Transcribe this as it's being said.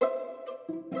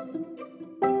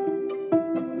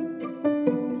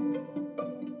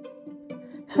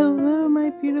my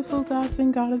beautiful gods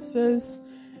and goddesses.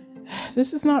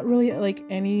 This is not really like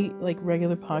any like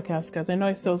regular podcast, guys. I know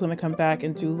I still was going to come back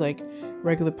and do like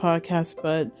regular podcasts,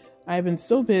 but I've been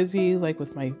so busy like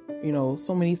with my,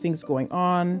 so many things going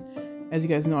on. As you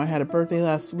guys know, I had a birthday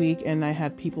last week and I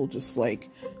had people just like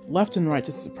left and right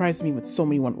just surprised me with so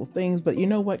many wonderful things. But you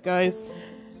know what, guys?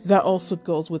 That also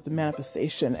goes with the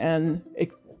manifestation, and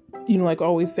like I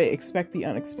always say, expect the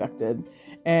unexpected.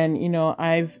 And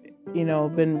I've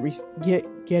been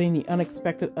getting the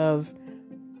unexpected of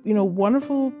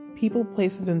wonderful people,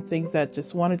 places, and things that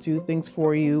just want to do things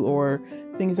for you, or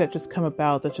things that just come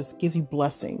about that just gives you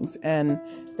blessings. And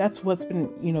that's what's been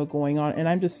going on. And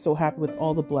I'm just so happy with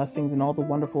all the blessings and all the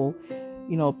wonderful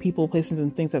people, places,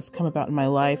 and things that's come about in my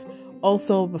life.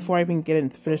 Also, before I even get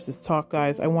into finish this talk,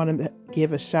 guys, I want to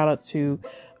give a shout out to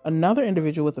another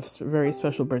individual with a very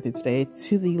special birthday today,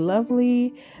 to the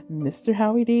lovely Mr.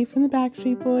 Howie D from the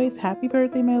Backstreet Boys. Happy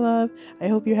birthday, my love. I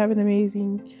hope you're having an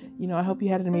amazing, I hope you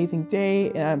had an amazing day.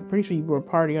 And I'm pretty sure you were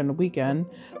partying on the weekend,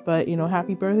 but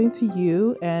happy birthday to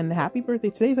you, and happy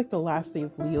birthday. Today's like the last day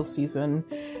of Leo season,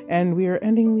 and we are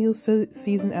ending Leo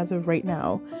season as of right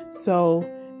now. So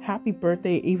happy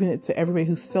birthday, even to everybody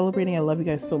who's celebrating. I love you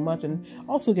guys so much. And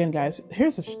also, again, guys,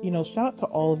 here's a shout out to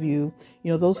all of you,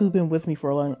 those who've been with me for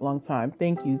a long time.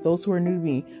 Thank you. Those who are new to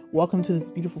me, welcome to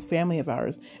this beautiful family of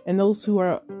ours. And those who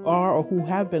are or who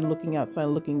have been looking outside,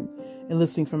 looking and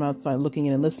listening from outside, looking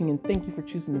in and listening, and thank you for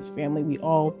choosing this family. We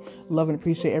all love and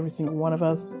appreciate every single one of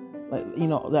us,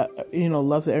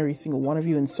 loves every single one of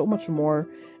you, and so much more.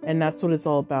 And that's what it's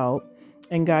all about.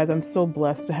 And guys, I'm so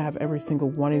blessed to have every single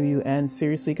one of you. And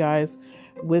seriously, guys,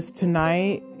 with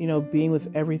tonight, being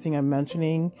with everything I'm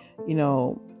mentioning,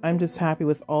 I'm just happy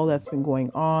with all that's been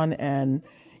going on. And,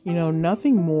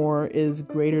 nothing more is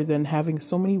greater than having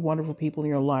so many wonderful people in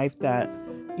your life that,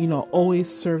 always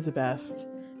serve the best.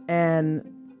 And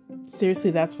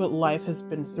seriously, that's what life has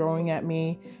been throwing at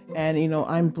me. And,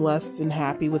 I'm blessed and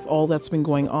happy with all that's been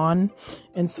going on.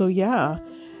 And so, yeah.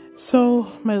 So,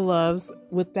 my loves,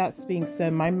 with that being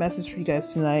said, my message for you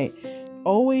guys tonight: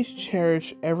 always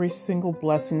cherish every single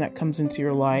blessing that comes into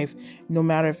your life, no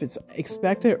matter if it's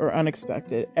expected or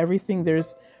unexpected.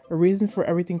 There's a reason for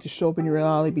everything to show up in your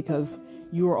reality, because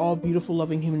you are all beautiful,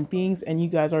 loving human beings, and you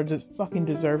guys are just fucking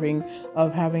deserving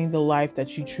of having the life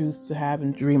that you choose to have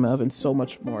and dream of, and so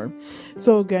much more.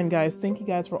 So again, guys, thank you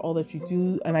guys for all that you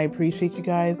do, and I appreciate you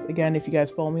guys. Again, if you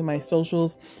guys follow me on my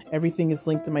socials, everything is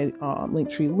linked in my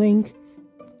Linktree link.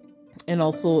 And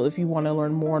also, if you want to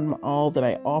learn more on all that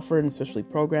I offer, and especially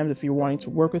programs, if you're wanting to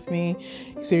work with me,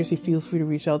 seriously, feel free to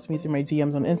reach out to me through my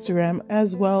DMs on Instagram,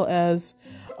 as well as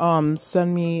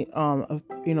send me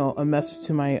a message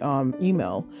to my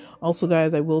email. Also,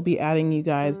 guys, I will be adding you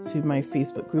guys to my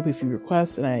Facebook group if you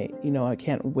request, and I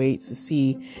can't wait to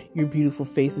see your beautiful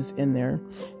faces in there.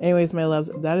 Anyways, my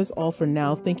loves, that is all for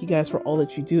now. Thank you guys for all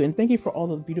that you do, and thank you for all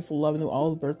the beautiful love and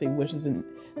all the birthday wishes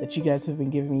that you guys have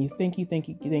been giving me. Thank you,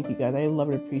 guys. I love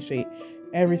and appreciate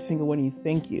every single one of you.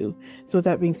 Thank you. So with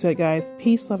that being said, guys,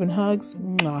 peace, love, and hugs.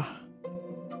 Mwah.